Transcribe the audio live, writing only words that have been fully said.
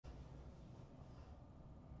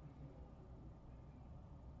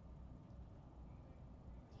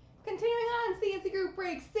Continuing on, CNC Group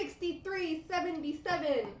Break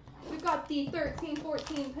 6377. We've got the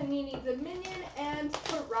 13-14 Panini Dominion and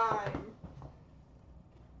Prime.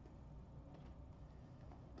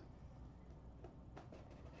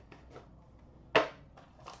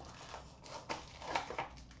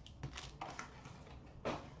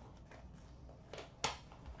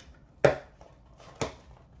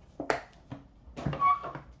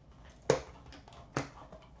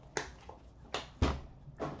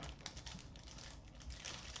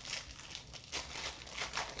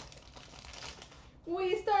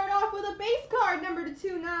 We start off with a base card, number to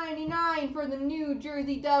 299 for the New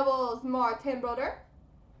Jersey Devils, Martin Brodeur.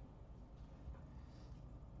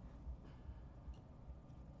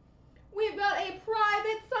 We've got a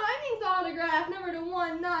private signings autograph, number to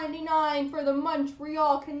 199 for the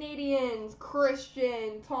Montreal Canadiens,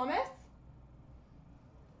 Christian Thomas.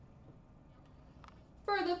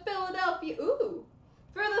 For the Philadelphia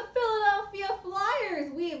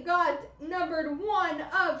Flyers, we've got numbered 1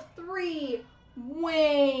 of 3,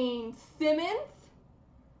 Wayne Simmons.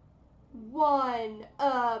 1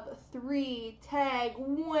 of 3 tag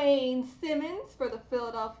Wayne Simmons for the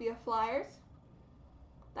Philadelphia Flyers.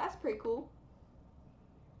 That's pretty cool.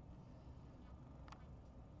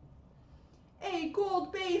 A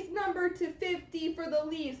gold base number to 50 for the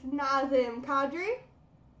Leafs, Nazem Kadri.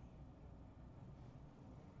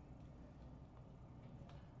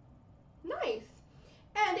 Nice.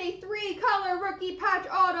 And a 3-color rookie patch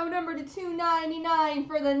auto number to 299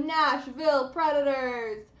 for the Nashville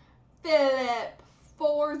Predators, Philip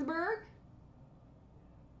Forsberg.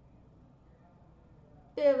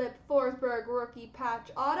 Philip Forsberg rookie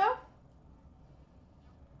patch auto.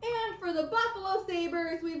 And for the Buffalo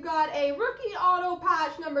Sabres, we've got a rookie auto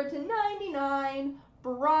patch number to 99,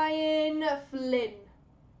 Brian Flynn.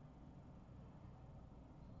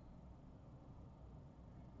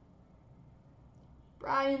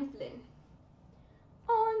 Brian Flynn.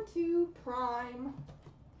 On to Prime.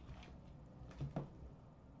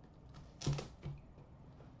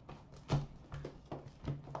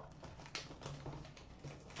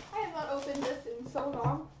 I have not opened this in so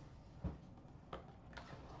long.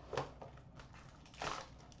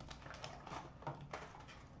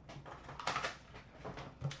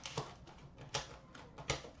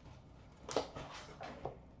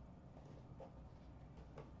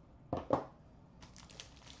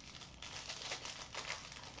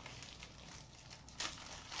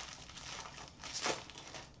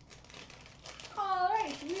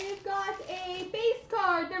 We've got a base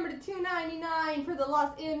card, number to 299 for the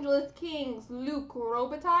Los Angeles Kings, Luc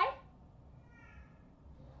Robitaille.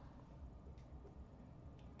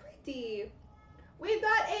 Pretty. We've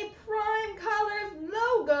got a Prime Colors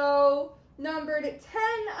logo, numbered 10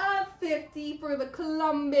 of 50 for the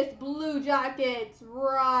Columbus Blue Jackets,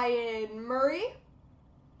 Ryan Murray.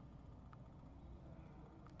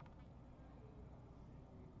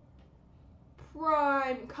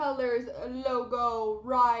 Prime Colors logo,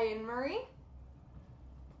 Ryan Murray.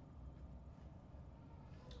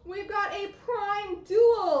 We've got a Prime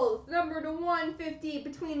Duels, number to 150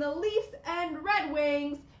 between the Leafs and Red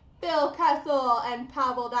Wings, Phil Kessel and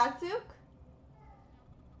Pavel Datsyuk.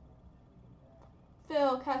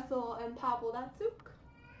 Phil Kessel and Pavel Datsyuk.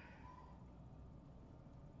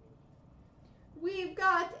 We've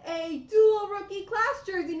got a dual rookie class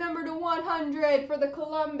jersey number to 100 for the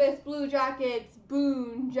Columbus Blue Jackets,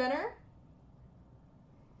 Boone Jenner.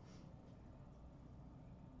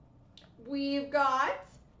 We've got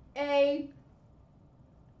a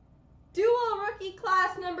dual rookie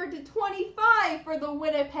class number to 25 for the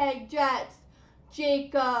Winnipeg Jets,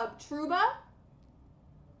 Jacob Trouba.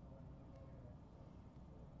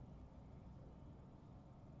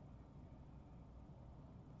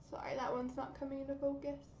 Sorry, that one's not coming into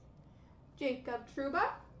focus. Jacob Trouba.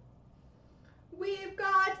 We've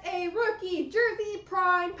got a rookie jersey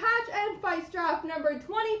Prime patch and fight strap number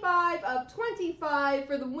 25 of 25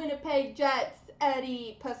 for the Winnipeg Jets,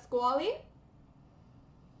 Eddie Pasquale.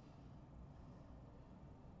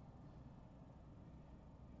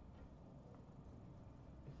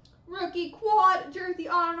 Rookie quad jersey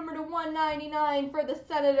auto number to 199 for the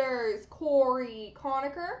Senators, Corey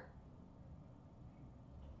Conacher.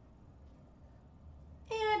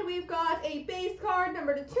 And we've got a base card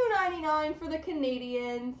number to 299 for the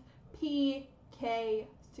Canadiens, P.K.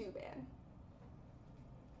 Subban.